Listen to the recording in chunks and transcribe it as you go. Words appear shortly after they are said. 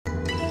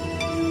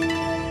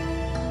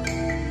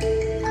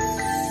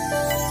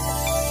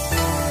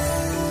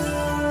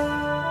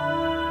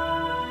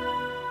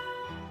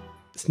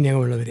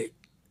സ്നേഹമുള്ളവരെ,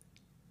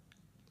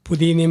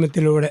 പുതിയ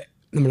നിയമത്തിലൂടെ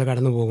നമ്മൾ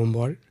കടന്നു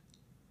പോകുമ്പോൾ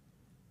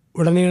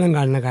ഉടനീളം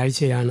കാണുന്ന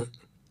കാഴ്ചയാണ്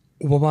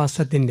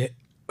ഉപവാസത്തിൻ്റെ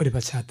ഒരു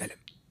പശ്ചാത്തലം.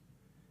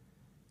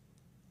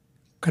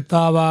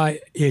 കർത്താവായ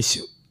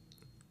യേശു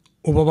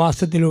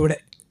ഉപവാസത്തിലൂടെ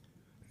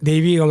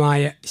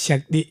ദൈവികമായ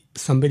ശക്തി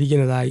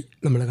സംഭരിക്കുന്നതായി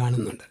നമ്മൾ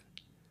കാണുന്നുണ്ട്.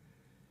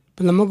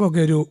 അപ്പം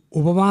നമുക്കൊക്കെ ഒരു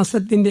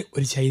ഉപവാസത്തിൻ്റെ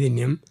ഒരു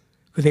ചൈതന്യം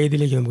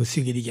ഹൃദയത്തിലേക്ക് നമുക്ക്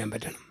സ്വീകരിക്കാൻ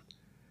പറ്റണം.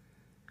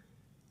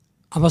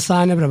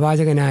 അവസാന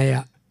പ്രവാചകനായ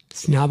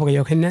സ്നാപക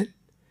യോഹന്നാൻ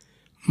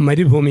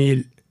മരുഭൂമിയിൽ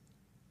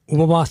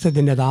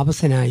ഉപവാസത്തിൻ്റെ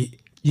താപസനായി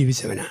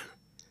ജീവിച്ചവനാണ്.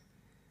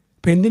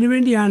 അപ്പം എന്തിനു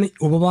വേണ്ടിയാണ്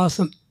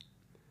ഉപവാസം?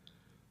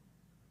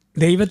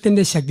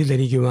 ദൈവത്തിൻ്റെ ശക്തി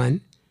ധരിക്കുവാൻ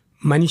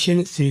മനുഷ്യൻ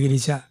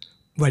സ്വീകരിച്ച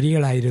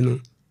വഴികളായിരുന്നു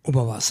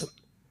ഉപവാസം.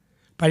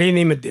 പഴയ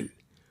നിയമത്തിൽ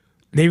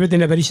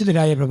ദൈവത്തിൻ്റെ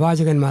പരിശുദ്ധരായ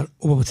പ്രവാചകന്മാർ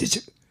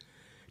ഉപവസിച്ചു.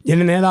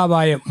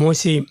 ജനനേതാവായ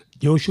മോശയും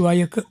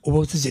യോശുവയൊക്കെ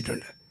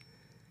ഉപവസിച്ചിട്ടുണ്ട്.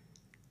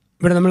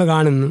 ഇവിടെ നമ്മൾ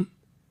കാണുന്നു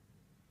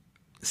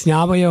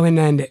സ്നാപക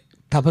യോഹന്നാൻ്റെ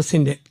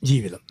തപസ്സിൻ്റെ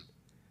ജീവിതം.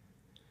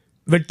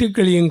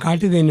 വെട്ടുക്കിളിയും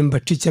കാട്ടുതേനും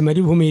ഭക്ഷിച്ച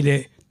മരുഭൂമിയിലെ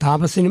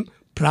താപസനും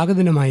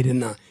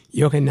പ്രാകൃതനുമായിരുന്ന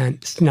യോഹന്നാൻ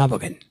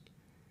സ്നാപകൻ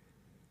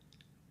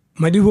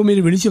മരുഭൂമിയിൽ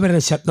വിളിച്ചു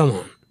പറയുന്ന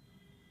ശബ്ദമാണ്.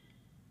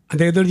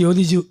 അദ്ദേഹത്തോട്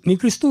ചോദിച്ചു, നീ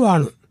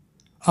ക്രിസ്തുവാണോ?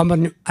 അവൻ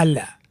പറഞ്ഞു, അല്ല,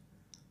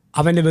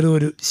 അവൻ്റെ വെറും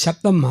ഒരു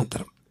ശബ്ദം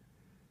മാത്രം.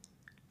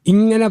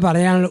 ഇങ്ങനെ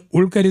പറയാനുള്ള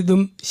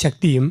ഉൾക്കരുതും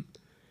ശക്തിയും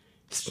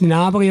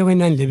സ്നാപക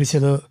യോഹന്നാൻ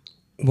ലഭിച്ചത്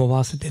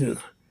ഉപവാസത്തിൽ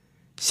നിന്നാണ്,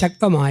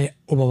 ശക്തമായ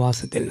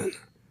ഉപവാസത്തിൽ നിന്ന്.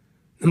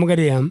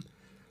 നമുക്കറിയാം,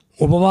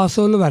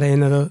 ഉപവാസം എന്ന്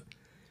പറയുന്നത്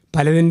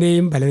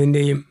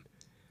പലതിൻ്റെയും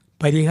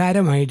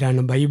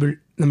പരിഹാരമായിട്ടാണ് ബൈബിൾ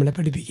നമ്മളെ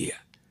പഠിപ്പിക്കുക.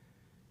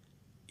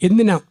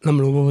 എന്തിനാണ്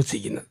നമ്മൾ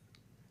ഉപവസിക്കുന്നത്?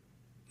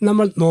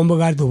 നമ്മൾ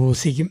നോമ്പുകാലത്ത്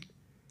ഉപവസിക്കും,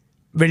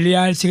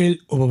 വെള്ളിയാഴ്ചകളിൽ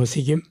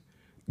ഉപവസിക്കും,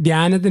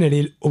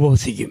 ധ്യാനത്തിനിടയിൽ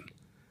ഉപവസിക്കും.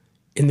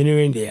 എന്തിനു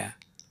വേണ്ടിയാണ്?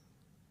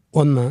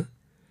 ഒന്ന്,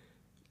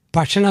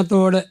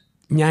 ഭക്ഷണത്തോട്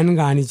ഞാൻ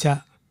കാണിച്ച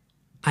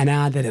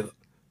അനാദരവ്,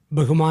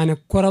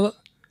 ബഹുമാനക്കുറവ്,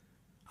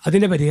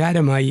 അതിൻ്റെ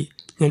പരിഹാരമായി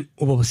ഞാൻ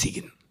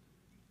ഉപവസിക്കുന്നു.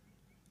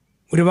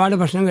 ഒരുപാട്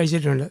ഭക്ഷണം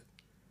കഴിച്ചിട്ടുണ്ട്,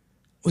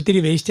 ഒത്തിരി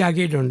വേസ്റ്റ്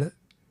ആക്കിയിട്ടുണ്ട്.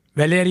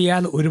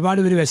 വിലയറിയാതെ ഒരുപാട്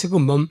പേര്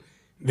വിശക്കുമ്പം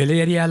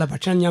വിലയറിയാതെ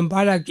ഭക്ഷണം ഞാൻ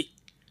പാഴാക്കി.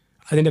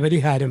 അതിൻ്റെ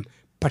പരിഹാരം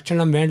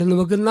ഭക്ഷണം വേണ്ടെന്ന്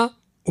വെക്കുന്ന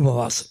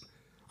ഉപവാസം.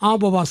 ആ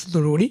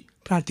ഉപവാസത്തോടുകൂടി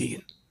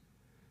പ്രാർത്ഥിക്കുന്നു.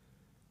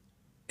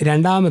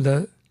 രണ്ടാമത്,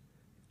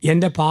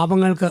 എൻ്റെ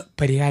പാപങ്ങൾക്ക്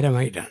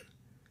പരിഹാരമായിട്ടാണ്.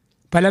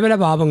 പല പല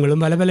പാപങ്ങളും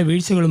പല പല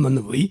വീഴ്ചകളും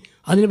വന്നുപോയി,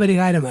 അതിന്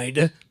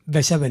പരിഹാരമായിട്ട്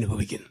വിശപ്പ്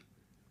അനുഭവിക്കുന്നു.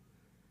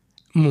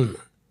 3,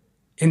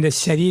 എൻ്റെ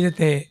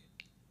ശരീരത്തെ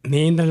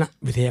നിയന്ത്രണ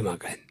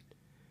വിധേയമാക്കാൻ.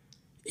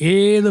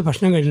 ഏത്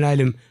ഭക്ഷണം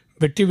കഴിഞ്ഞാലും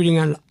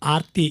വെട്ടിവിഴുങ്ങാനുള്ള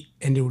ആർത്തി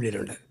എൻ്റെ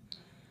ഉള്ളിലുണ്ട്.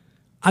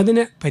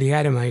 അതിന്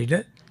പരിഹാരമായിട്ട്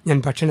ഞാൻ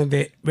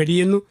ഭക്ഷണത്തെ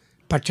വെടിയുന്നു,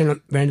 ഭക്ഷണം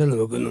വേണ്ടെന്ന്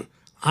വെക്കുന്നു,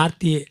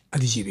 ആർത്തിയെ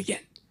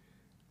അതിജീവിക്കാൻ.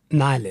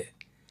 4,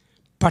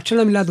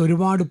 ഭക്ഷണമില്ലാത്ത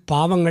ഒരുപാട്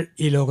പാവങ്ങൾ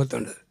ഈ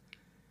ലോകത്തുണ്ട്.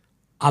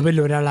 അവരിൽ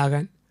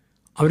ഒരാളാകാൻ,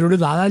 അവരോട്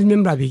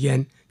താതാത്മ്യം പ്രാപിക്കാൻ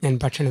ഞാൻ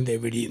ഭക്ഷണത്തെ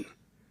വെടിയുന്നു.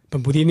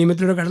 ഇപ്പം പുതിയ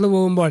നിയമത്തിലൂടെ കടന്നു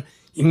പോകുമ്പോൾ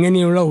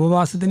ഇങ്ങനെയുള്ള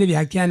ഉപവാസത്തിൻ്റെ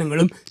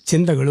വ്യാഖ്യാനങ്ങളും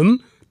ചിന്തകളും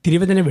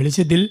തിരുവചന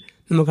വെളിച്ചത്തിൽ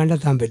നമുക്ക്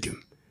കണ്ടെത്താൻ പറ്റും.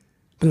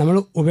 ഇപ്പം നമ്മൾ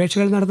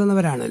ഉപേക്ഷകൾ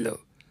നടത്തുന്നവരാണല്ലോ.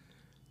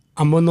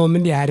 50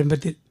 നോമ്പിൻ്റെ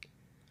ആരംഭത്തിൽ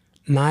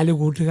 4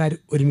 കൂട്ടുകാർ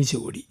ഒരുമിച്ച്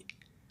കൂടി.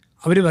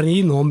 അവർ പറഞ്ഞു,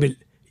 ഈ നോമ്പിൽ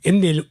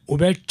എന്തെങ്കിലും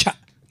ഉപേക്ഷ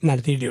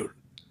നടത്തിയിട്ടേ ഉള്ളൂ.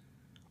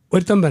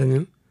 ഒരുത്തൻ പറഞ്ഞു,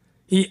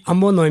 ഈ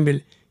 50 നോമ്പിൽ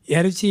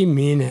ഇറച്ചി,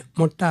 മീൻ,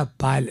 മുട്ട,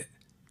 പാല്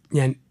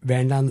ഞാൻ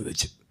വേണ്ടാന്ന്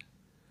വെച്ചു.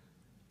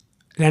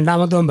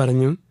 രണ്ടാമത്തവൻ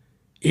പറഞ്ഞു,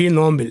 ഈ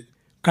നോമ്പിൽ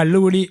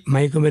കള്ളുകുടി,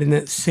 മയക്കുമരുന്ന്,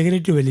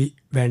 സിഗരറ്റ് വലി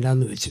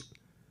വേണ്ടാന്ന് വെച്ചു.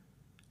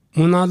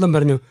 മൂന്നാമത്തവൻ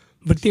പറഞ്ഞു,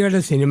 വൃത്തികെട്ട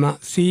സിനിമ,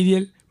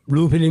 സീരിയൽ,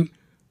 ബ്ലൂ ഫിലിം,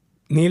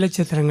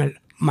 നീലച്ചിത്രങ്ങൾ,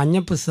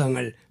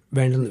 മഞ്ഞപ്പുസ്തകങ്ങൾ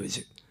വേണ്ടെന്ന്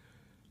വെച്ചു.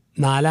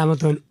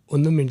 നാലാമത്തവൻ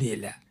ഒന്നും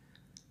വേണ്ടിയില്ല.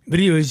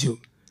 ഇവർ ചോദിച്ചു,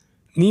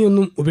 നീ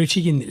ഒന്നും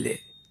ഉപേക്ഷിക്കുന്നില്ലേ,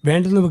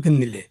 വേണ്ടെന്ന്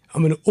വെക്കുന്നില്ലേ?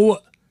 അവന്, ഓ,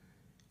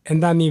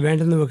 എന്താ നീ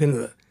വേണ്ടെന്ന്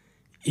വെക്കുന്നത്?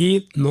 ഈ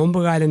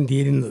നോമ്പുകാലം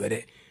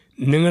തീരുന്നതുവരെ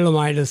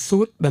നിങ്ങളുമായിട്ട്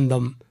സുഹൃത്ത്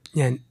ബന്ധം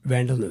ഞാൻ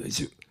വേണ്ടെന്ന്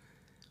വെച്ചു.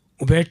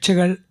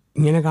 ഉപേക്ഷകൾ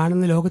ഇങ്ങനെ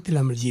കാണുന്ന ലോകത്തിൽ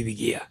നമ്മൾ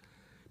ജീവിക്കുക.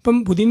 ഇപ്പം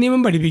പുതിയ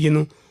നിയമം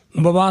പഠിപ്പിക്കുന്നു,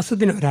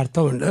 ഉപവാസത്തിന്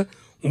ഒരർത്ഥമുണ്ട്.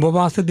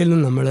 ഉപവാസത്തിൽ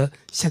നിന്ന് നമ്മൾ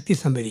ശക്തി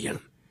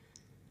സംഭരിക്കണം.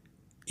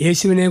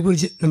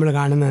 യേശുവിനെക്കുറിച്ച് നമ്മൾ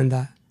കാണുന്നത്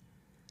എന്താ?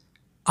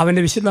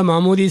 അവൻ്റെ വിശുദ്ധ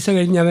മാമോദീസ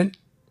കഴിഞ്ഞവൻ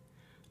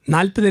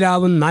 40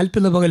 രാവും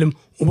 40 പകലും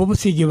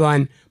ഉപവസിക്കുവാൻ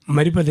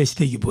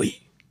മരുപ്രദേശത്തേക്ക് പോയി.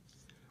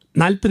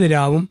 40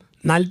 രാവും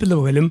 40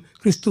 പകലും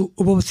ക്രിസ്തു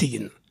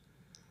ഉപവസിക്കുന്നു.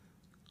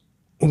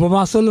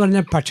 ഉപവാസം എന്ന്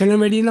പറഞ്ഞാൽ ഭക്ഷണം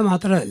വെടിയുന്ന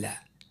മാത്രമല്ല,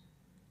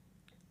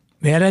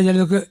 വേറെ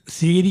ചിലർക്ക്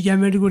സ്വീകരിക്കാൻ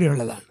വേണ്ടി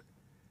കൂടിയുള്ളതാണ്.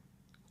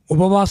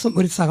 ഉപവാസം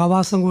ഒരു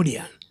സഹവാസം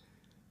കൂടിയാണ്.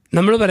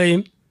 നമ്മൾ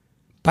പറയും,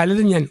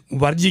 പലതും ഞാൻ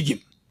വർജിക്കും.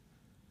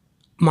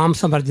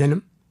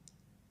 മാംസവർജനം,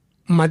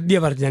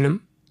 മദ്യവർജനം,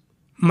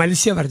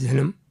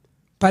 മത്സ്യവർജനം,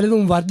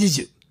 പലതും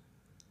വർജിച്ചു.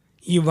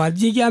 ഈ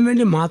വർജിക്കാൻ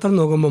വേണ്ടി മാത്രം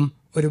നോക്കുമ്പം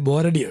ഒരു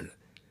ബോറടിയുണ്ട്.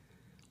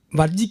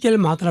 വർജിക്കൽ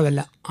മാത്രമല്ല,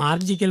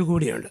 ആർജിക്കൽ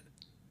കൂടിയുണ്ട്.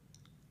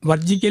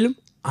 വർജിക്കലും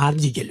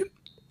ആർജിക്കലും.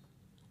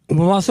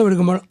 ഉപവാസം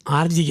എടുക്കുമ്പോൾ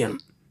ആർജിക്കണം.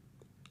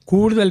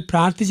 കൂടുതൽ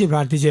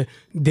പ്രാർത്ഥിച്ച്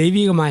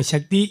ദൈവികമായ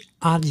ശക്തി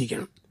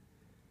ആർജിക്കണം.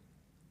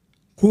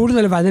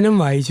 കൂടുതൽ വചനം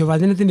വായിച്ച്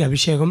വചനത്തിൻ്റെ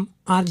അഭിഷേകം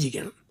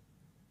ആർജിക്കണം.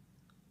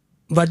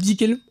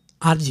 വർജിക്കലും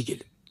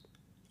ആർജിക്കലും.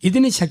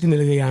 ഇതിന് ശക്തി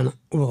നൽകുകയാണ്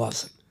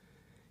ഉപവാസം.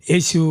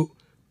 യേശു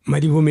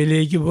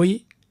മരുഭൂമിയിലേക്ക് പോയി.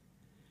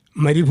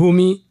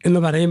 മരുഭൂമി എന്ന്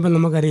പറയുമ്പോൾ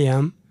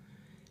നമുക്കറിയാം,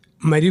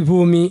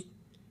 മരുഭൂമി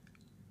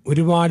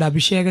ഒരുപാട്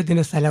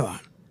അഭിഷേകത്തിൻ്റെ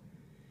സ്ഥലമാണ്.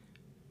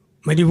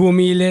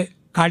 മരുഭൂമിയിലെ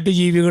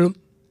കാട്ടുജീവികളും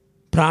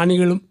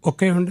പ്രാണികളും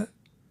ഒക്കെയുണ്ട്.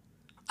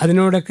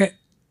 അതിനോടൊക്കെ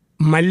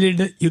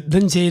മല്ലിട്ട്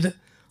യുദ്ധം ചെയ്ത്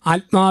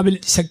ആത്മാവിൽ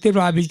ശക്തി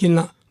പ്രാപിക്കുന്ന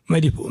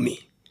മരുഭൂമി.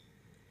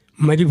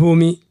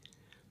 മരുഭൂമി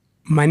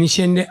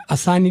മനുഷ്യൻ്റെ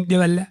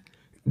അസാന്നിധ്യമല്ല,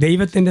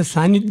 ദൈവത്തിൻ്റെ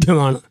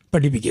സാന്നിധ്യമാണ്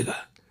പഠിപ്പിക്കുക.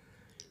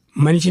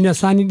 മനുഷ്യൻ്റെ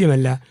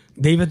അസാന്നിധ്യമല്ല,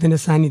 ദൈവത്തിൻ്റെ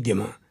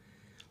സാന്നിധ്യമാണ്.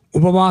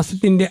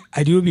 ഉപവാസത്തിൻ്റെ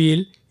അരൂപിയിൽ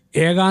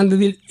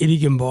ഏകാന്തതയിൽ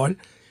ഇരിക്കുമ്പോൾ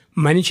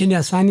മനുഷ്യൻ്റെ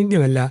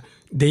അസാന്നിധ്യമല്ല,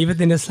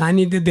 ദൈവത്തിൻ്റെ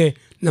സാന്നിധ്യത്തെ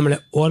നമ്മളെ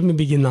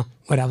ഓർമ്മിപ്പിക്കുന്ന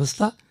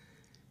ഒരവസ്ഥ.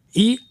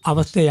 ഈ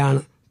അവസ്ഥയാണ്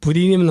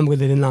പുതിയ നിയമം നമുക്ക്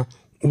തരുന്ന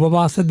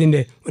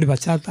ഉപവാസത്തിൻ്റെ ഒരു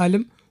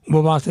പശ്ചാത്തലം,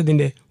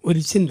 ഉപവാസത്തിൻ്റെ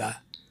ഒരു ചിന്ത.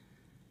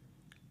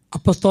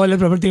 അപ്പസ്തോല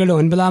പ്രവൃത്തികളുടെ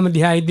 9-ാം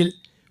അധ്യായത്തിൽ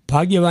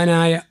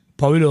ഭാഗ്യവാനായ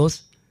പൗലോസ്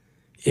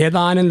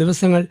ഏതാനും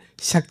ദിവസങ്ങൾ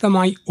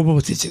ശക്തമായി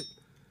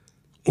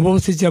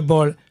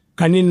ഉപവസിച്ചപ്പോൾ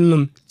കണ്ണിൽ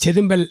നിന്നും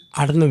ചെതുമ്പൽ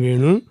അടർന്നു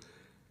വീണു.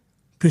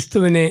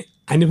 ക്രിസ്തുവിനെ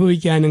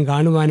അനുഭവിക്കാനും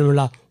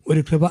കാണുവാനുമുള്ള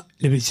ഒരു കൃപ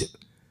ലഭിച്ചു.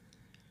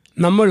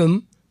 നമ്മളും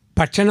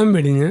ഭക്ഷണം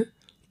വെടിഞ്ഞ്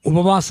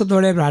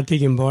ഉപവാസത്തോടെ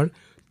പ്രാർത്ഥിക്കുമ്പോൾ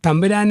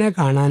തമ്പുരാനെ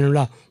കാണാനുള്ള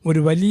ഒരു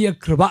വലിയ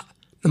കൃപ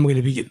നമുക്ക്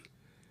ലഭിക്കുന്നു.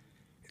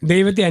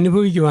 ദൈവത്തെ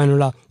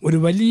അനുഭവിക്കുവാനുള്ള ഒരു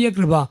വലിയ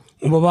കൃപ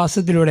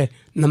ഉപവാസത്തിലൂടെ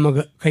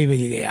നമുക്ക്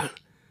കൈവരികയാണ്.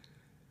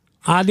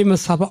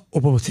 ആദിമസഭ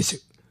ഉപവസിച്ചു.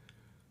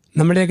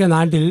 നമ്മുടെയൊക്കെ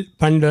നാട്ടിൽ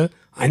പണ്ട്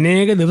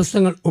അനേക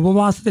ദിവസങ്ങൾ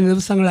ഉപവാസത്തിൻ്റെ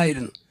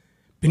ദിവസങ്ങളായിരുന്നു.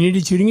 പിന്നീട്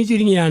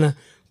ചുരുങ്ങിയാണ്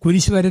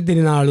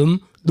കുരിശുവരത്തിരുന്നാളും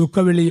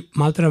ദുഃഖവെള്ളിയും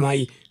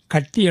മാത്രമായി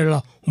കട്ടിയുള്ള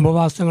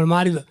ഉപവാസങ്ങൾ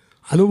മാറിയത്.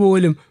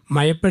 അതുപോലും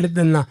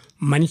മയപ്പെടുത്തുന്ന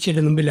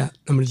മനുഷ്യരുടെ മുമ്പിലാണ്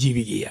നമ്മൾ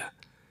ജീവിക്കുക.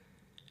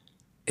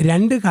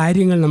 2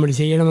 കാര്യങ്ങൾ നമ്മൾ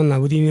ചെയ്യണമെന്ന്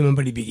പുതിയ നിയമം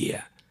പഠിപ്പിക്കുക.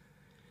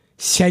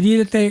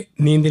 ശരീരത്തെ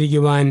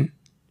നിയന്ത്രിക്കുവാൻ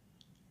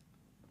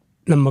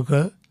നമുക്ക്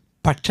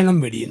ഭക്ഷണം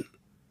വെടിയുന്നു.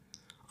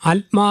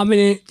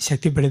 ആത്മാവിനെ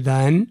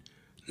ശക്തിപ്പെടുത്താൻ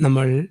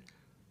നമ്മൾ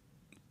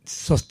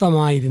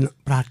സ്വസ്ഥമായിരുന്ന്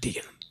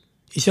പ്രാർത്ഥിക്കണം.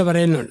 ഈശോ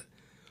പറയുന്നുണ്ട്,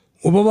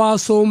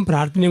 ഉപവാസവും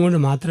പ്രാർത്ഥനയും കൊണ്ട്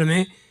മാത്രമേ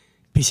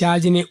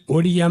പിശാചിനെ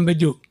ഓടിക്കാൻ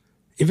പറ്റൂ,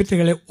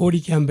 വിപത്തുകളെ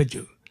ഓടിക്കാൻ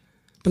പറ്റൂ.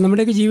 അപ്പം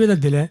നമ്മുടെയൊക്കെ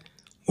ജീവിതത്തിൽ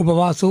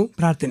ഉപവാസവും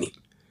പ്രാർത്ഥനയും,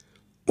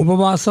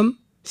 ഉപവാസം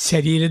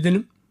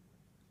ശരീരത്തിനും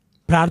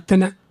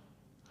പ്രാർത്ഥന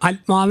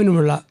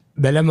ആത്മാവിനുമുള്ള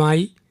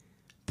ബലമായി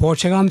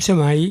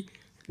പോഷകാംശമായി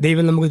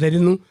ദൈവം നമുക്ക്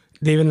തരുന്നു,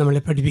 ദൈവം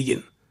നമ്മളെ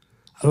പഠിപ്പിക്കുന്നു.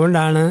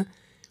 അതുകൊണ്ടാണ്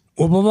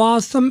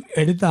ഉപവാസം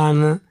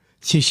എടുത്താണ്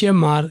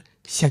ശിഷ്യന്മാർ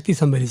ശക്തി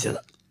സംഭരിച്ചത്.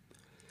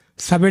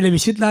 സഭയുടെ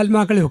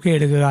വിശുദ്ധാത്മാക്കളെയൊക്കെ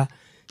എടുക്കുക.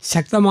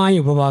 ശക്തമായ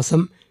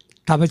ഉപവാസം,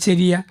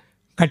 തപശ്ചര്യ,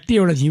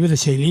 കട്ടിയുള്ള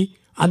ജീവിതശൈലി,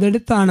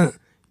 അതെടുത്താണ്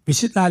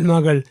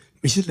വിശുദ്ധാത്മാക്കൾ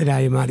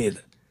വിശുദ്ധരായി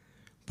മാറിയത്.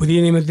 പുതിയ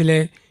നിയമത്തിലെ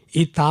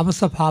ഈ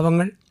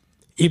താപസഭാവങ്ങൾ,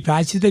 ഈ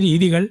പ്രായശ്ചിത്ത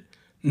രീതികൾ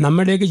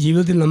നമ്മുടെയൊക്കെ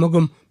ജീവിതത്തിൽ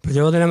നമുക്കും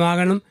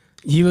പ്രചോദനമാകണം,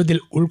 ജീവിതത്തിൽ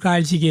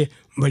ഉൾക്കാഴ്ചയ്ക്ക്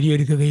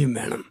വഴിയൊരുക്കുകയും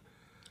വേണം.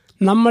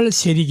 നമ്മൾ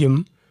ശരിക്കും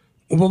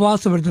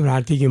ഉപവാസമെടുത്ത്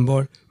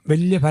പ്രാർത്ഥിക്കുമ്പോൾ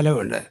വലിയ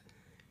ഫലമുണ്ട്.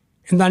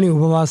 എന്താണ് ഈ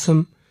ഉപവാസം?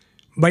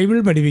 ബൈബിൾ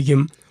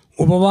പഠിപ്പിക്കും,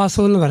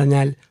 ഉപവാസം എന്ന്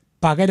പറഞ്ഞാൽ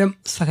പകരം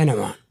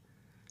സഹനമാണ്.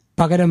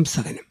 പകരം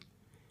സഹനം.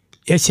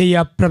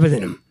 യെശയ്യാ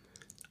പ്രവചനം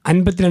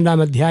 52-ാം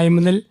അധ്യായം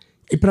മുതൽ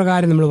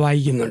ഇപ്രകാരം നമ്മൾ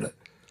വായിക്കുന്നുണ്ട്.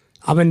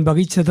 അവൻ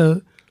വഹിച്ചത്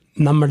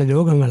നമ്മുടെ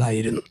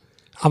രോഗങ്ങളായിരുന്നു,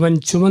 അവൻ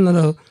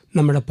ചുമന്നത്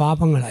നമ്മുടെ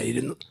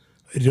പാപങ്ങളായിരുന്നു.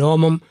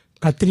 രോമം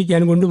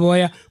കത്തിരിക്കാൻ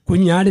കൊണ്ടുപോയ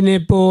കുഞ്ഞാടിനെ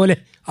പോലെ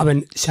അവൻ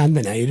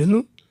ശാന്തനായിരുന്നു.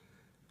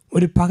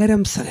 ഒരു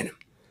പകരം സഹനം.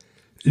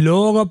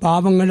 ലോക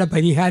പാപങ്ങളുടെ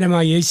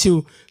പരിഹാരമായ യേശു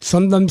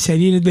സ്വന്തം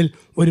ശരീരത്തിൽ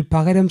ഒരു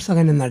പകരം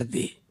സഹനം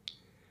നടത്തി.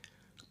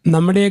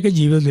 നമ്മുടെയൊക്കെ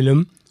ജീവിതത്തിലും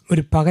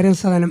ഒരു പകരം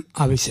സഹനം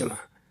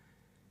ആവശ്യമാണ്.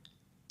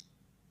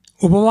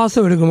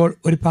 ഉപവാസം എടുക്കുമ്പോൾ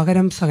ഒരു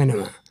പകരം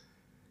സഹനമാണ്.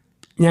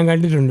 ഞാൻ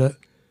കണ്ടിട്ടുണ്ട്,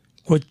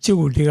 കൊച്ചു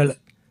കുട്ടികൾ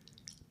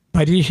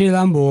പരീക്ഷ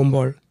എഴുതാൻ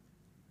പോകുമ്പോൾ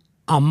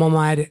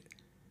അമ്മമാർ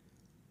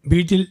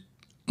വീട്ടിൽ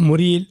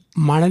മുറിയിൽ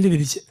മണൽ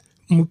വിരിച്ച്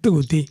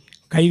മുട്ടുകുത്തി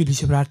കൈ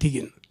വിരിച്ച്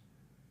പ്രാർത്ഥിക്കുന്നു.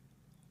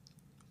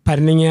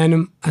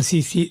 പരഞ്ഞാനും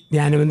അസീസി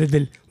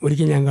ധ്യാനബന്ധത്തിൽ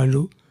ഒരിക്കൽ ഞാൻ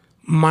കണ്ടു,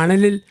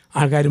 മണലിൽ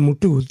ആൾക്കാർ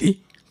മുട്ടുകുത്തി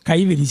കൈ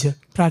വിരിച്ച്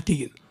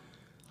പ്രാർത്ഥിക്കുന്നു.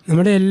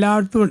 നമ്മുടെ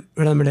എല്ലായിടത്തും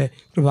ഇവിടെ നമ്മുടെ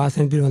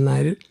കൃപാസനത്തിൽ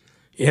വന്നാലും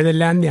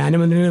ഏതെല്ലാം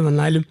ധ്യാനബന്ധങ്ങളിൽ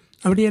വന്നാലും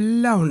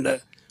അവിടെയെല്ലാം ഉണ്ട്.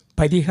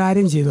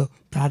 പരിഹാരം ചെയ്തോ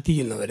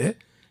പ്രാർത്ഥിക്കുന്നവർ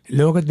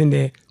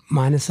ലോകത്തിൻ്റെ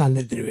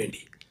മാനസാന്തരത്തിന്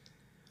വേണ്ടി.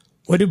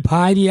 ഒരു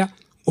ഭാര്യ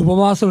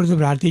ഉപവാസമെടുത്ത്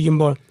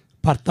പ്രാർത്ഥിക്കുമ്പോൾ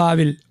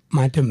ഭർത്താവിൽ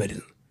മാറ്റം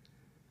വരുന്നു.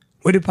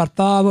 ഒരു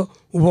ഭർത്താവ്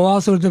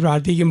ഉപവാസമെടുത്ത്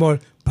പ്രാർത്ഥിക്കുമ്പോൾ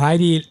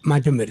ഭാര്യയിൽ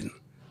മാറ്റം വരുന്നു.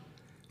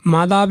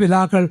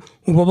 മാതാപിതാക്കൾ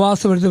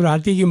ഉപവാസമെടുത്ത്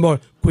പ്രാർത്ഥിക്കുമ്പോൾ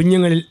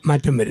കുഞ്ഞുങ്ങളിൽ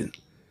മാറ്റം വരുന്നു.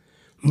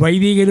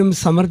 വൈദികരും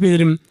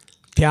സമർപ്പിതരും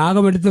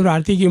ത്യാഗമെടുത്ത്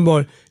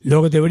പ്രാർത്ഥിക്കുമ്പോൾ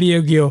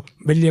ലോകത്തെവിടെയൊക്കെയോ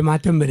വലിയ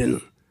മാറ്റം വരുന്നു.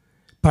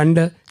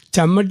 പണ്ട്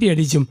ചമ്മട്ടി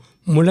അടിച്ചും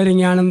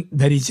മുളരിഞ്ഞാണം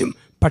ധരിച്ചും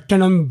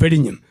പട്ടണം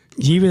വെടിഞ്ഞും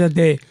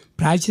ജീവിതത്തെ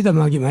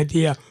പ്രായശ്ചിത്തമാക്കി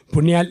മാറ്റിയ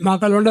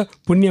പുണ്യാത്മാക്കളുണ്ട്,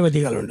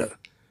 പുണ്യവതികളുണ്ട്.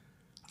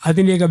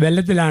 അതിൻ്റെയൊക്കെ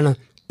ബലത്തിലാണ്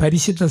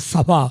പരിശുദ്ധ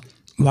സഭ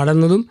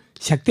വളർന്നതും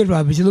ശക്തി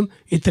പ്രാപിച്ചതും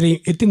ഇത്രയും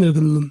എത്തി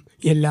നിൽക്കുന്നതും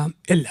എല്ലാം.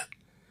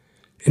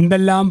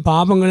 എന്തെല്ലാം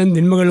പാപങ്ങളും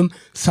തിന്മകളും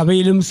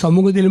സഭയിലും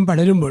സമൂഹത്തിലും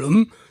പടരുമ്പോഴും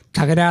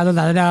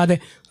തകരാതെ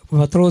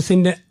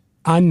പത്രോസിൻ്റെ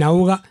ആ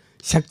നൗക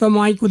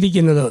ശക്തമായി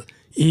കുതിക്കുന്നത്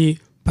ഈ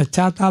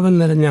പശ്ചാത്താപം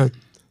നിറഞ്ഞ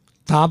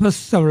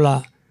താപസ്സമുള്ള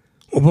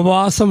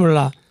ഉപവാസമുള്ള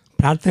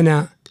പ്രാർത്ഥനാ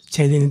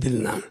ചൈതന്യത്തിൽ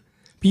നിന്നാണ്.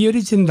 ഈ ഒരു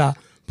ചിന്ത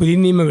പുതിയ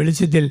നിയമ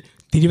വെളിച്ചത്തിൽ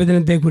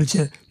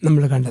തിരുവചനത്തെക്കുറിച്ച്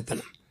നമ്മൾ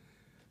കണ്ടെത്തണം.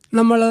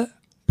 നമ്മൾ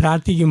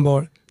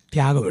പ്രാർത്ഥിക്കുമ്പോൾ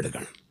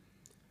ത്യാഗമെടുക്കണം.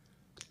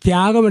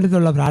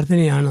 ത്യാഗമെടുത്തുള്ള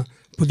പ്രാർത്ഥനയാണ്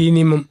പുതിയ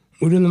നിയമം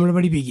മുഴുവൻ നമ്മൾ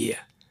പഠിപ്പിക്കുക.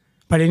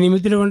 പഴയ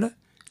നിയമത്തിലുമുണ്ട്.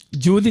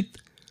 ജൂദിത്ത്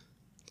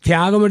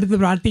ത്യാഗമെടുത്ത്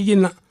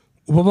പ്രാർത്ഥിക്കുന്ന,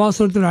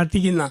 ഉപവാസമെടുത്ത്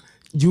പ്രാർത്ഥിക്കുന്ന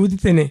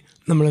ജൂദിത്തിനെ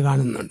നമ്മൾ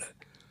കാണുന്നുണ്ട്.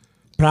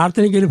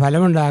 പ്രാർത്ഥനയ്ക്കൊരു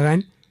ഫലമുണ്ടാകാൻ,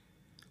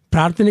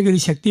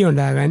 പ്രാർത്ഥനയ്ക്കൊരു ശക്തി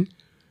ഉണ്ടാകാൻ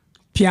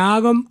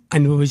ത്യാഗം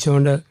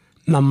അനുഭവിച്ചുകൊണ്ട്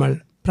നമ്മൾ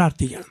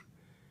പ്രാർത്ഥിക്കണം.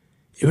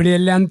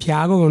 എവിടെയെല്ലാം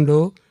ത്യാഗമുണ്ടോ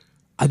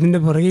അതിൻ്റെ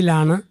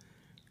പുറകിലാണ്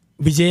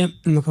വിജയം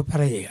എന്നൊക്കെ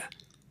പറയുക.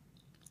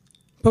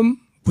 ഇപ്പം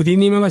പുതിയ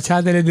നിയമ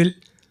പശ്ചാത്തലത്തിൽ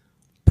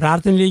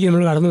പ്രാർത്ഥനയിലേക്ക്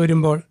നമ്മൾ കടന്നു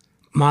വരുമ്പോൾ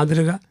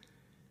മാതൃക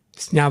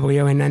സ്നാപക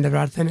യോഹന്നാൻ്റെ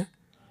പ്രാർത്ഥന,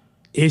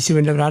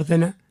 യേശുവിൻ്റെ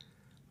പ്രാർത്ഥന,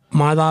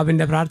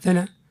 മാതാവിൻ്റെ പ്രാർത്ഥന,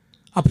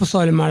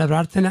 അപ്പസ്തോലന്മാരുടെ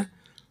പ്രാർത്ഥന,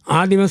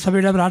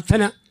 ആദിമസഭയുടെ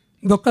പ്രാർത്ഥന,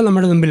 ഇതൊക്കെ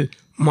നമ്മുടെ മുമ്പിൽ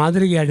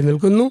മാതൃകയായിട്ട്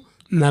നിൽക്കുന്നു,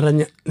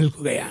 നിറഞ്ഞ്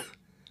നിൽക്കുകയാണ്.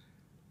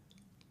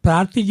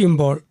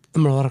 പ്രാർത്ഥിക്കുമ്പോൾ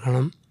നമ്മൾ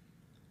ഓർക്കണം,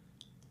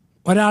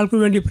 ഒരാൾക്ക്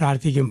വേണ്ടി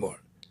പ്രാർത്ഥിക്കുമ്പോൾ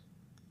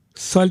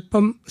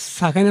സ്വല്പം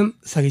സഹനം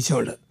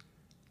സഹിച്ചുകൊണ്ട്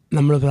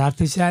നമ്മൾ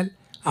പ്രാർത്ഥിച്ചാൽ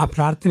ആ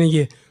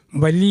പ്രാർത്ഥനയ്ക്ക്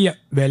വലിയ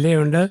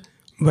വിലയുണ്ട്,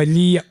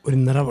 വലിയ ഒരു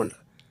നിറവുണ്ട്.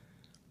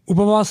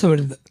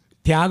 ഉപവാസമെടുത്ത്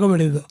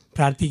ത്യാഗമെടുത്ത്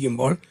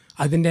പ്രാർത്ഥിക്കുമ്പോൾ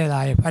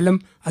അതിൻ്റേതായ ഫലം,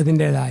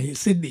 അതിൻ്റേതായ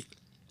സിദ്ധി.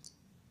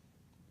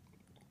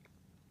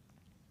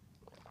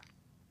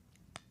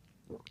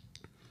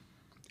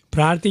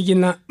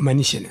 പ്രാർത്ഥിക്കുന്ന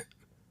മനുഷ്യന്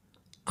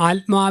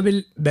ആത്മാവിൽ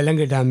ബലം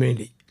കിട്ടാൻ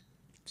വേണ്ടി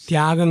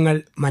ത്യാഗങ്ങൾ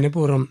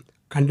മനഃപൂർവ്വം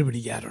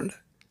കണ്ടുപിടിക്കാറുണ്ട്.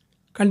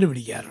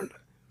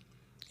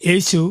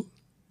 യേശു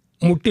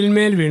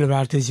മുട്ടിന്മേൽ വീണ്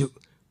പ്രാർത്ഥിച്ചു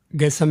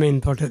ഗെത്സമേൻ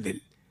തോട്ടത്തിൽ.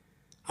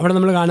 അവിടെ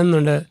നമ്മൾ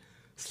കാണുന്നുണ്ട്,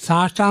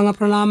 സാഷ്ടാംഗ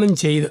പ്രണാമം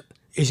ചെയ്ത്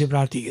യേശു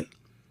പ്രാർത്ഥിക്കുന്നു.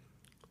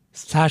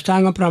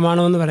 സാഷ്ടാംഗ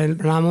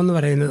പ്രണാമമെന്ന്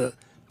പറയുന്നത്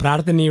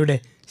പ്രാർത്ഥനയുടെ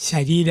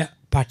ശരീര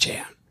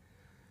ഭാഷയാണ്.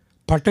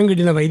 പട്ടം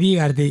കിട്ടുന്ന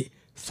വൈദികാർത്ഥി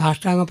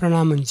സാഷ്ടാംഗ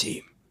പ്രണാമം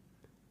ചെയ്യും.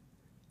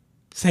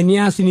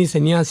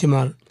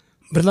 സന്യാസിമാർ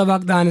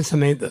വ്രതവാഗ്ദാന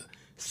സമയത്ത്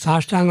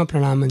സാഷ്ടാംഗ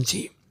പ്രണാമം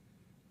ചെയ്യും.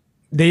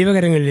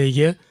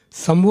 ദൈവകരങ്ങളിലേക്ക്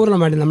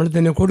സമ്പൂർണ്ണമായിട്ട് നമ്മൾ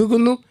തന്നെ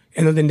കൊടുക്കുന്നു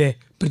എന്നതിൻ്റെ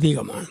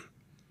പ്രതീകമാണ്.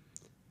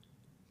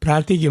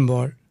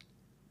 പ്രാർത്ഥിക്കുമ്പോൾ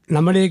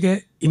നമ്മുടെയൊക്കെ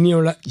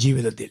ഇനിയുള്ള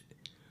ജീവിതത്തിൽ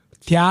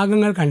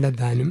ത്യാഗങ്ങൾ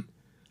കണ്ടെത്താനും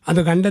അത്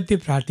കണ്ടെത്തി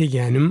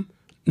പ്രാർത്ഥിക്കാനും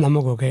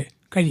നമുക്കൊക്കെ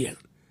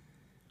കഴിയണം.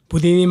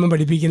 പുതിയ നിയമം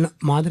പഠിപ്പിക്കുന്ന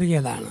മാതൃക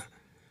അതാണ്.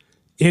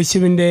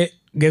 യേശുവിൻ്റെ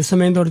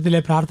ഗെത്സമേൻ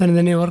തോട്ടത്തിലെ പ്രാർത്ഥന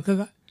തന്നെ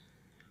ഓർക്കുക.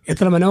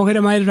 എത്ര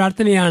മനോഹരമായൊരു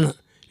പ്രാർത്ഥനയാണ്.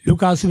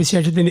 ലൂക്കാസ്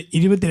വിശേഷത്തിൻ്റെ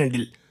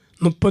 22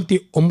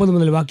 39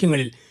 മുതൽ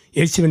വാക്യങ്ങളിൽ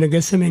യേശുവിൻ്റെ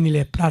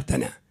ഗെത്സമേനിലെ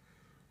പ്രാർത്ഥന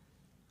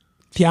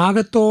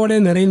ത്യാഗത്തോടെ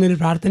നിറയുന്നൊരു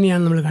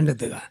പ്രാർത്ഥനയാണ് നമ്മൾ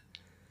കണ്ടെത്തുക.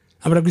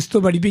 അവിടെ ക്രിസ്തു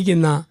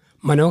പഠിപ്പിക്കുന്ന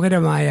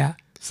മനോഹരമായ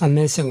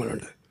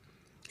സന്ദേശങ്ങളുണ്ട്.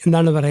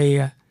 എന്താണ്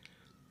പറയുക?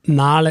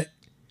 നാളെ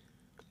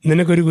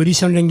നിനക്കൊരു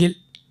കുരിശുണ്ടെങ്കിൽ,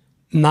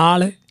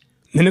 നാളെ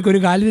നിനക്കൊരു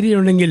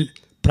കാൽവരിയുണ്ടെങ്കിൽ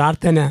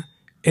പ്രാർത്ഥന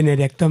എന്നെ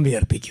രക്തം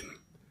വിയർപ്പിക്കും.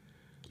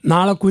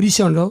 നാളെ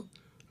കുരിശുണ്ടോ,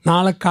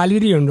 നാളെ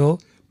കാൽവരിയുണ്ടോ,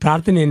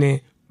 പ്രാർത്ഥന എന്നെ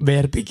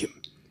വിയർപ്പിക്കും.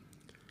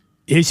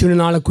 യേശുവിന്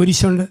നാളെ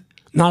കുരിശുണ്ട്,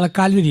 നാളെ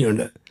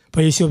കാൽവരിയുണ്ട്.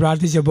 അപ്പോൾ യേശു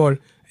പ്രാർത്ഥിച്ചപ്പോൾ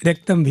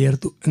രക്തം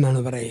വിയർത്തു എന്നാണ്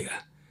പറയുക.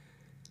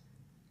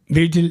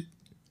 വീട്ടിൽ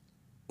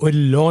ഒരു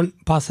ലോൺ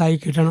പാസ്സായി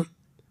കിട്ടണം,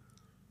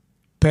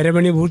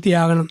 പെരപണി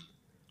പൂർത്തിയാകണം,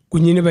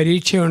 കുഞ്ഞിന്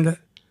പരീക്ഷയുണ്ട്,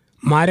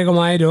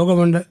 മാരകമായ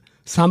രോഗമുണ്ട്,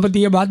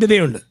 സാമ്പത്തിക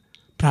ബാധ്യതയുണ്ട്.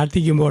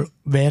 പ്രാർത്ഥിക്കുമ്പോൾ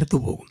വേർത്തു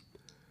പോകും.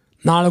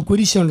 നാളെ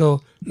കുരിശുണ്ടോ,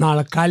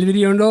 നാളെ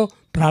കാൽവരിയുണ്ടോ,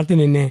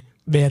 പ്രാർത്ഥന എന്നെ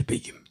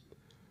വേർപ്പിക്കും.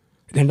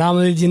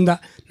 രണ്ടാമതൊരു ചിന്ത,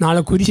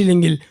 നാളെ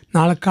കുരിശില്ലെങ്കിൽ,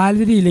 നാളെ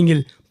കാൽവരിയില്ലെങ്കിൽ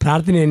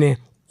പ്രാർത്ഥന എന്നെ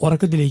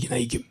ഉറക്കത്തിലേക്ക്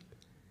നയിക്കും.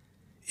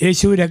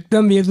 യേശു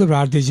രക്തം വിയർത്ത്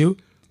പ്രാർത്ഥിച്ചു.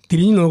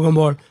 തിരിഞ്ഞു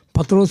നോക്കുമ്പോൾ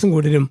പത്രോസും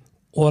കൂട്ടരും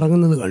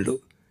ഉറങ്ങുന്നത് കണ്ടു.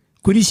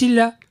 കുരിശില്ല,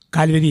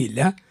 കാൽവരിയില്ല.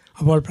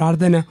 അപ്പോൾ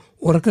പ്രാർത്ഥന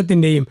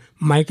ഉറക്കത്തിൻ്റെയും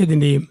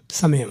മയക്കത്തിൻ്റെയും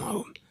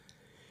സമയമാകും.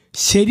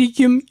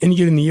 ശരിക്കും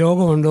എനിക്കൊരു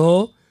നിയോഗമുണ്ടോ,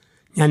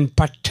 ഞാൻ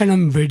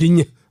ഭക്ഷണം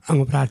വെടിഞ്ഞ്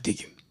അങ്ങ്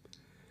പ്രാർത്ഥിക്കും.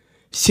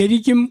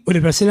 ശരിക്കും ഒരു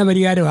പ്രശ്ന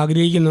പരിഹാരം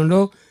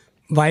ആഗ്രഹിക്കുന്നുണ്ടോ,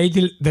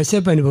 വയറ്റിൽ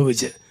വിശപ്പ്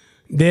അനുഭവിച്ച്,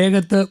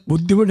 ദേഹത്ത്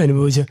ബുദ്ധിമുട്ട്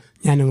അനുഭവിച്ച്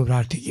ഞാനങ്ങ്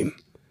പ്രാർത്ഥിക്കും.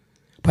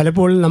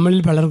 പലപ്പോഴും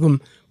നമ്മളിൽ പലർക്കും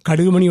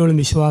കടുകുമണിയോളം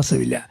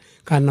വിശ്വാസമില്ല.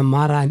 കാരണം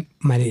മാറാൻ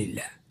മലയില്ല.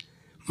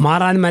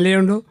 മാറാൻ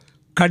മലയുണ്ടോ,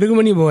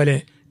 കടുകുമണി പോലെ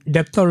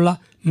ഡെപ്തുള്ള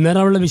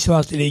നിറവുള്ള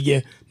വിശ്വാസത്തിലേക്ക്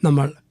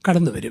നമ്മൾ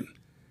കടന്നു വരും.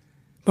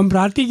 അപ്പം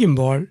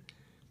പ്രാർത്ഥിക്കുമ്പോൾ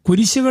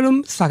കുരിശുകളും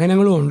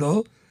സഹനങ്ങളും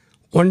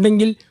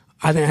ഉണ്ടെങ്കിൽ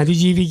അതിനെ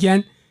അതിജീവിക്കാൻ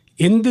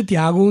എന്ത്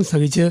ത്യാഗവും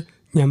സഹിച്ച്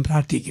ഞാൻ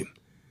പ്രാർത്ഥിക്കും.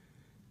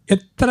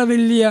 എത്ര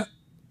വലിയ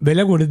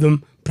വില കൊടുത്തും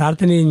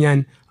പ്രാർത്ഥനയിൽ ഞാൻ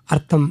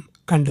അർത്ഥം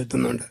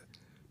കണ്ടെത്തുന്നുണ്ട്.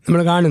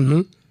 നമ്മൾ കാണുന്നു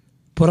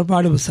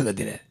പുറപ്പാട്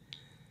പുസ്തകത്തിൽ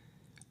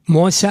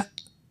മോശ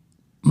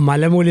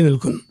മലമൂലി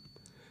നിൽക്കുന്നു,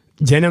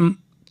 ജനം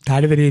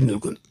താഴ്വരയിൽ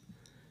നിൽക്കുന്നു.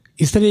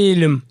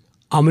 ഇസ്രായേലും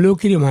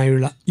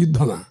അമലോക്യരുമായുള്ള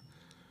യുദ്ധമാണ്.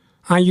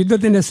 ആ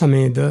യുദ്ധത്തിൻ്റെ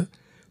സമയത്ത്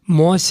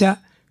മോശ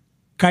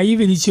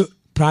കൈവിരിച്ചു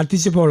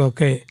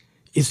പ്രാർത്ഥിച്ചപ്പോഴൊക്കെ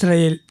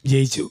ഇസ്രായേൽ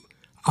ജയിച്ചു,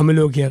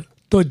 അമലോക്യർ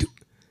തോറ്റു.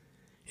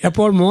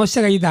 അപ്പോൾ മോശ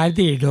കൈ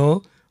താഴ്ത്തിയിട്ടോ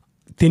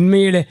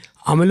തിന്മയുടെ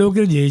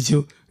അമലോക്കിൽ ജയിച്ചു.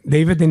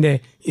 ദൈവത്തിൻ്റെ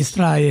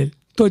ഇസ്രായേൽ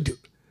തോറ്റു.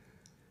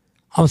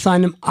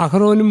 അവസാനം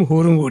അഹ്റോനും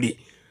ഹൂറും കൂടി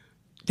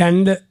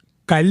 2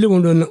 കല്ല്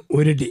കൊണ്ടുവന്ന്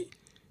ഉരുട്ടി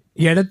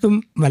ഇടത്തും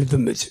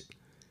വലത്തും വെച്ചു.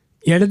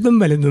 ഇടത്തും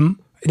വലത്തും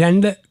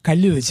 2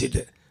 കല്ല്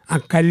വെച്ചിട്ട് ആ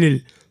കല്ലിൽ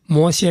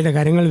മോശയുടെ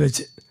കരങ്ങൾ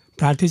വെച്ച്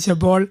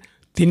പ്രാർത്ഥിച്ചപ്പോൾ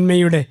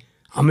തിന്മയുടെ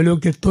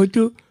അമലോക്കിൽ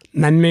തോറ്റു,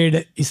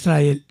 നന്മയുടെ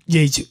ഇസ്രായേൽ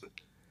ജയിച്ചു.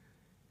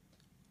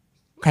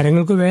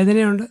 കരങ്ങൾക്ക്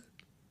വേദനയുണ്ട്.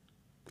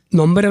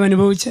 നൊമ്പരം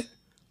അനുഭവിച്ച്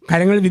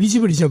കരങ്ങൾ വിരിച്ചു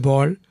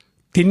പിടിച്ചപ്പോൾ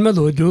തിന്മ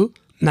തോറ്റു,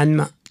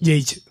 നന്മ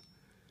ജയിച്ചു.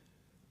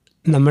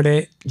 നമ്മുടെ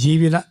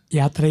ജീവിത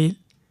യാത്രയിൽ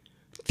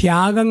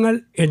ത്യാഗങ്ങൾ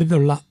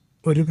എടുത്തുള്ള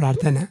ഒരു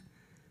പ്രാർത്ഥന,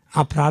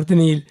 ആ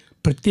പ്രാർത്ഥനയിൽ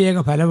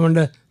പ്രത്യേക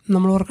ഫലമുണ്ട്,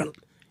 നമ്മൾ ഓർക്കണം.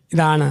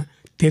 ഇതാണ്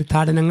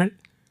തീർത്ഥാടനങ്ങൾ,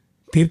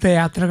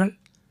 തീർത്ഥയാത്രകൾ,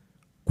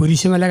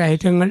 കുരിശുമല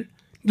കയറ്റങ്ങൾ.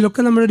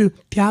 ഇതിലൊക്കെ നമ്മളൊരു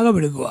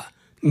ത്യാഗമെടുക്കുക,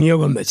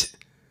 നിയോഗം വെച്ച്.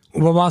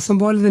 ഉപവാസം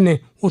പോലെ തന്നെ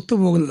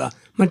ഒത്തുപോകുന്നതാണ്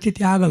മറ്റ്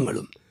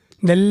ത്യാഗങ്ങളും.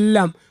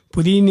 ഇതെല്ലാം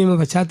പുതിയ നിയമ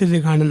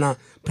പശ്ചാത്തലത്തിൽ കാണുന്ന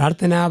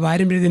പ്രാർത്ഥനാ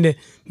പാരമ്പര്യത്തിൻ്റെ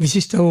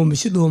വിശിഷ്ടവും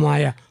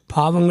വിശുദ്ധവുമായ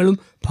ഭാവങ്ങളും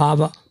ഭാവ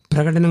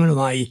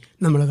പ്രകടനങ്ങളുമായി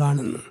നമ്മൾ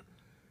കാണുന്നു.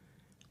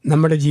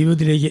 നമ്മുടെ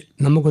ജീവിതത്തിലേക്ക്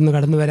നമുക്കൊന്ന്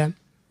കടന്നു വരാം.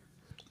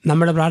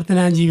 നമ്മുടെ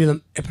പ്രാർത്ഥനാ ജീവിതം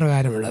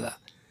എപ്രകാരമുള്ളതാണ്?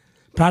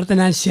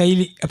 പ്രാർത്ഥനാ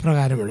ശൈലി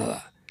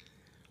എപ്രകാരമുള്ളതാണ്?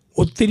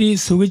 ഒത്തിരി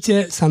സുഖിച്ച്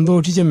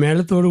സന്തോഷിച്ച്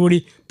മേളത്തോടുകൂടി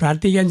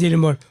പ്രാർത്ഥിക്കാൻ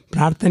ചെല്ലുമ്പോൾ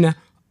പ്രാർത്ഥന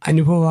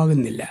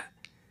അനുഭവമാകുന്നില്ല.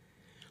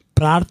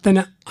 പ്രാർത്ഥന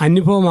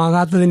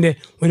അനുഭവമാകാത്തതിൻ്റെ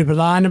ഒരു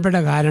പ്രധാനപ്പെട്ട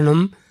കാരണം,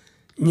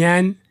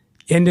 ഞാൻ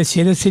എൻ്റെ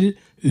ശിരസിൽ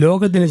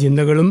ലോകത്തിൻ്റെ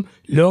ചിന്തകളും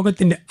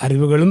ലോകത്തിൻ്റെ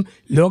അറിവുകളും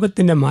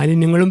ലോകത്തിൻ്റെ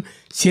മാലിന്യങ്ങളും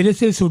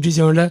ശിരസിൽ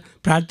സൂക്ഷിച്ചുകൊണ്ട്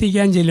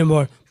പ്രാർത്ഥിക്കാൻ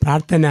ചെല്ലുമ്പോൾ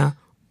പ്രാർത്ഥന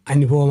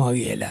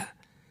അനുഭവമാകുകയില്ല.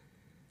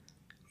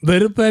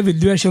 വെറുപ്പ്,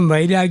 വിദ്വേഷം,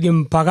 വൈരാഗ്യം,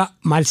 പക,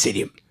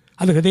 മാത്സര്യം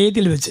അത്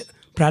ഹൃദയത്തിൽ വെച്ച്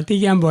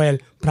പ്രാർത്ഥിക്കാൻ പോയാൽ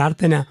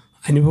പ്രാർത്ഥന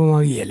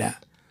അനുഭവമാകുകയില്ല.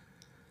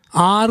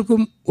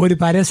 ആർക്കും ഒരു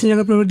പരസ്യ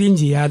പ്രവൃത്തിയും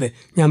ചെയ്യാതെ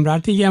ഞാൻ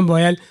പ്രാർത്ഥിക്കാൻ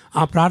പോയാൽ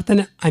ആ പ്രാർത്ഥന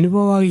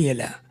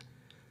അനുഭവമാകുകയില്ല.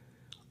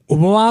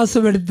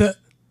 ഉപവാസമെടുത്ത്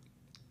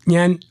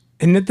ഞാൻ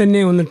എന്നെ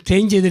തന്നെ ഒന്ന്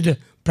ട്രെയിൻ ചെയ്തിട്ട്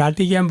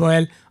പ്രാർത്ഥിക്കാൻ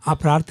പോയാൽ ആ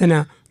പ്രാർത്ഥന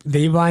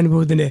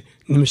ദൈവാനുഭവത്തിൻ്റെ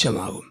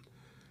നിമിഷമാകും.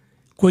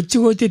 കൊച്ചു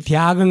കൊച്ചു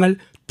ത്യാഗങ്ങൾ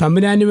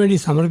തമ്പുരാന് വേണ്ടി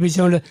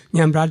സമർപ്പിച്ചുകൊണ്ട്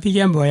ഞാൻ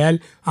പ്രാർത്ഥിക്കാൻ പോയാൽ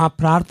ആ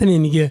പ്രാർത്ഥന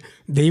എനിക്ക്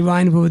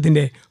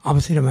ദൈവാനുഭവത്തിൻ്റെ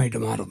അവസരമായിട്ട്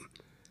മാറും.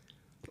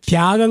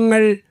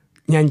 ത്യാഗങ്ങൾ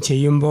ഞാൻ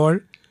ചെയ്യുമ്പോൾ,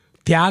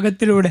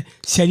 ത്യാഗത്തിലൂടെ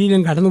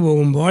ശരീരം കടന്നു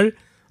പോകുമ്പോൾ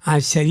ആ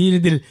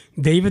ശരീരത്തിൽ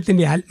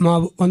ദൈവത്തിൻ്റെ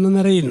ആത്മാവ് ഒന്ന്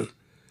നിറയുന്നു.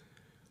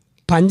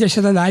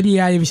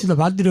 പഞ്ചശതധാരിയായ വിശുദ്ധ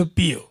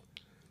പാത്രോപ്പിയോ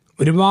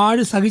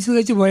ഒരുപാട്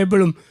സഹിച്ചു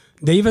പോയപ്പോഴും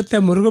ദൈവത്തെ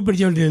മുറുകെ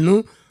പിടിച്ചുകൊണ്ടിരുന്നു.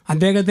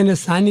 അദ്ദേഹത്തിൻ്റെ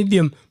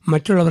സാന്നിധ്യം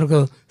മറ്റുള്ളവർക്ക്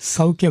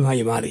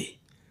സൗഖ്യമായി മാറി.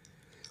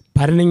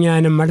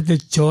 ഭരണജ്ഞാനം മടുത്ത്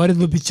ചോര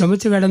തുപ്പി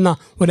ചുമച്ച് കിടന്ന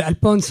ഒരു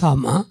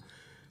അൽഫോൻസാമ്മ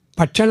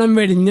ഭക്ഷണം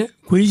വെടിഞ്ഞ്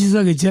കുരിശ്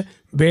സഹിച്ച്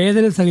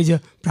വേദന സഹിച്ച്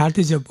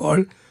പ്രാർത്ഥിച്ചപ്പോൾ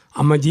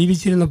അമ്മ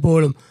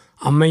ജീവിച്ചിരുന്നപ്പോഴും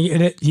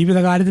അമ്മയുടെ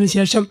ജീവിതകാലത്തിന്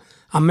ശേഷം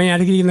അമ്മയെ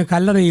അടക്കിയിരിക്കുന്ന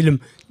കല്ലറയിലും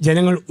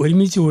ജനങ്ങൾ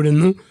ഒരുമിച്ച്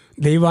കൂടുന്നു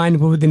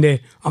ദൈവാനുഭവത്തിൻ്റെ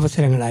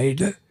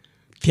അവസരങ്ങളായിട്ട്.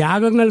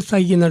 ത്യാഗങ്ങൾ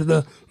സഹിക്കുന്നിടത്ത്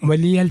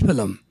വലിയ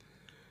അത്ഭുതം.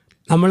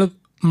 നമ്മൾ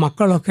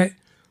മക്കളൊക്കെ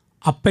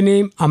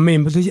അപ്പനെയും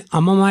അമ്മയും, പ്രത്യേകിച്ച്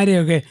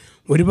അമ്മമാരെയൊക്കെ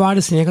ഒരുപാട്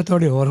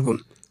സ്നേഹത്തോടെ ഓർക്കും.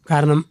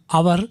 കാരണം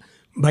അവർ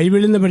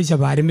ബൈബിളിൽ നിന്ന് പഠിച്ച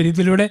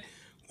പാരമ്പര്യത്തിലൂടെ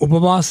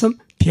ഉപവാസം,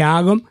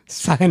 ത്യാഗം,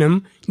 സഹനം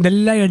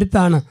ഇതെല്ലാം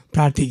എടുത്താണ്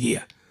പ്രാർത്ഥിക്കുക.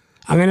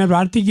 അങ്ങനെ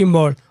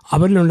പ്രാർത്ഥിക്കുമ്പോൾ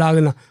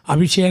അവരിലുണ്ടാകുന്ന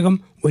അഭിഷേകം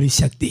ഒരു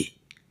ശക്തി.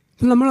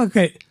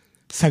 നമ്മളൊക്കെ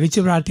സഹിച്ച്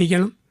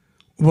പ്രാർത്ഥിക്കണം,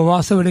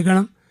 ഉപവാസം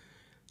എടുക്കണം.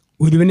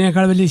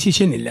 ഗുരുവിനേക്കാൾ വലിയ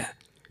ശിഷ്യനില്ല,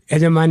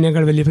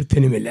 യജമാനേക്കാൾ വലിയ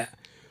ഭൃത്യനുമില്ല.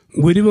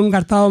 ഗുരുവും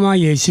കർത്താവുമായ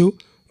യേശു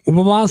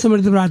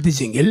ഉപവാസമെടുത്ത്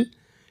പ്രാർത്ഥിച്ചെങ്കിൽ,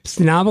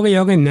 സ്നാപക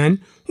യോഹന്നാൻ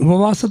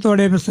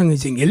ഉപവാസത്തോടെ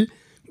പ്രസംഗിച്ചെങ്കിൽ,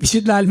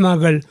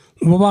 വിശുദ്ധാത്മാക്കൾ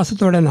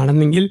ഉപവാസത്തോടെ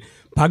നടന്നെങ്കിൽ,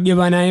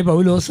 ഭാഗ്യവാനായ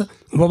പൗലോസ്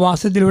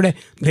ഉപവാസത്തിലൂടെ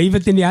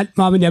ദൈവത്തിൻ്റെ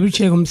ആത്മാവിൻ്റെ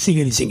അഭിഷേകം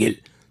സ്വീകരിച്ചെങ്കിൽ,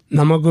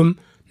 നമുക്കും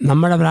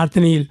നമ്മുടെ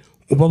പ്രാർത്ഥനയിൽ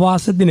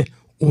ഉപവാസത്തിന്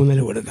ഊന്നൽ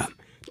കൊടുക്കാം,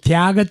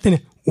 ത്യാഗത്തിന്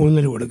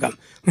ഊന്നൽ കൊടുക്കാം.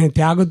 അങ്ങനെ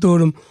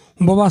ത്യാഗത്തോടും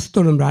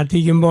ഉപവാസത്തോടും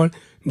പ്രാർത്ഥിക്കുമ്പോൾ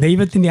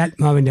ദൈവത്തിൻ്റെ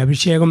ആത്മാവിൻ്റെ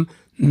അഭിഷേകം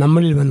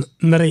നമ്മളിൽ വന്ന്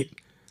നിറയും.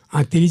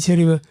 ആ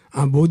തിരിച്ചറിവ്,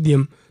 ആ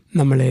ബോധ്യം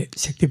നമ്മളെ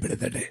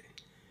ശക്തിപ്പെടുത്തട്ടെ.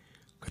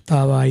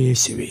 കർത്താവായ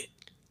യേശുവേ,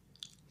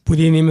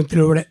 പുതിയ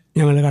നിയമത്തിലൂടെ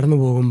ഞങ്ങൾ കടന്നു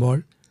പോകുമ്പോൾ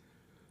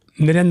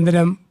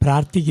നിരന്തരം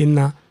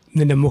പ്രാർത്ഥിക്കുന്ന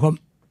നിൻ്റെ മുഖം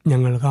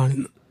ഞങ്ങൾ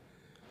കാണുന്നു.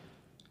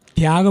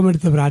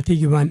 ത്യാഗമെടുത്ത്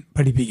പ്രാർത്ഥിക്കുവാൻ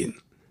പഠിപ്പിക്കുന്നു.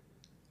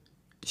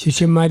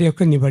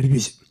 ശിഷ്യന്മാരെയൊക്കെ നീ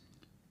പഠിപ്പിച്ചു.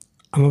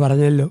 അങ്ങ്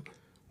പറഞ്ഞല്ലോ,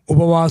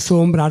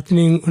 ഉപവാസവും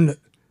പ്രാർത്ഥനയും കൊണ്ട്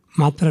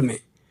മാത്രമേ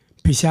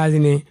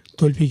പിശാചിനെ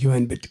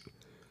തോൽപ്പിക്കുവാൻ പറ്റൂ.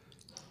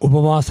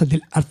 ഉപവാസത്തിൽ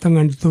അർത്ഥം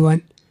കണ്ടെത്തുവാൻ,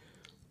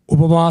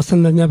 ഉപവാസം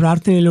നിറഞ്ഞ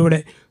പ്രാർത്ഥനയിലൂടെ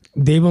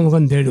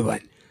ദൈവമുഖം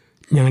തേടുവാൻ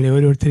ഞങ്ങളെ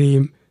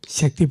ഓരോരുത്തരെയും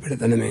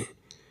ശക്തിപ്പെടുത്തണമേ.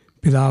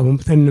 പിതാവും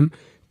പുത്രനും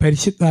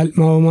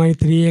പരിശുദ്ധാത്മാവുമായ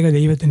ത്രിയേക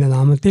ദൈവത്തിൻ്റെ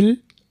നാമത്തിൽ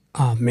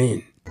ആമേൻ.